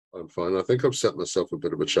I'm fine. I think I've set myself a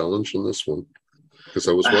bit of a challenge on this one because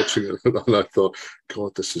I was watching it and I thought,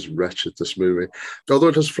 God, this is wretched, this movie. Although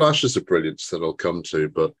it has flashes of brilliance that I'll come to,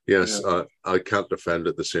 but yes, Yeah. I can't defend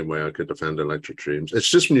it the same way I could defend Electric Dreams. It's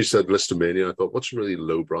just when you said Listomania, I thought, what's a really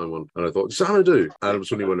lowbrow one? And I thought, Xanadu. And it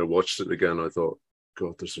was only when I watched it again, I thought,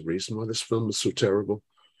 God, there's a reason why this film is so terrible.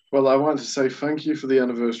 Well, I want to say thank you for the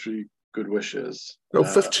anniversary good wishes. Oh,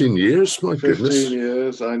 15 years, my 15 goodness.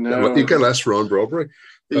 years, I You know. get less for armed robbery.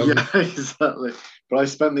 Yeah, exactly. But I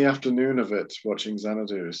spent the afternoon of it watching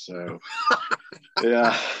Xanadu, so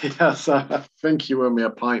yeah, yeah. So I think you owe me a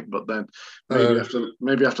pint, but then uh,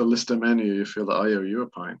 maybe after list a menu, you feel that I owe you a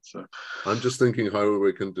pint. So I'm just thinking how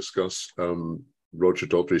we can discuss Roger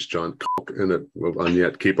Daltrey's giant cock in it, and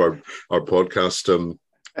yet keep our podcast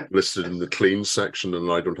listed in the clean section, and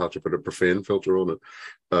I don't have to put a profane filter on it.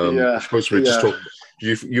 I yeah, suppose we just yeah, talk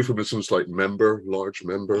euphemisms like member, large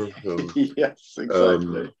member. yes,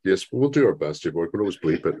 exactly. Yes, we'll do our best, Jim. We can always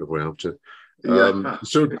bleep it if we have to. Yeah.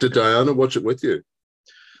 So, did Diana watch it with you?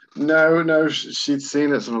 No, no, she'd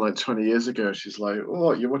seen it something like 20 years ago. She's like,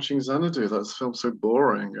 "Oh, you're watching Xanadu? That film's so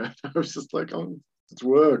boring." And I was just like, "Oh, it's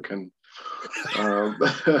work." And um,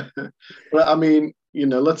 but I mean,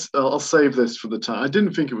 let's. I'll save this for the time. I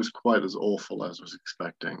didn't think it was quite as awful as I was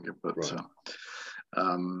expecting, but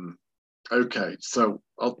Right. okay. So,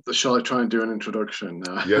 shall I try and do an introduction?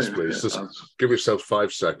 Yes, please. Just I'll give yourself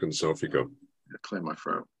 5 seconds. So off you go. clear my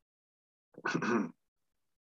throat.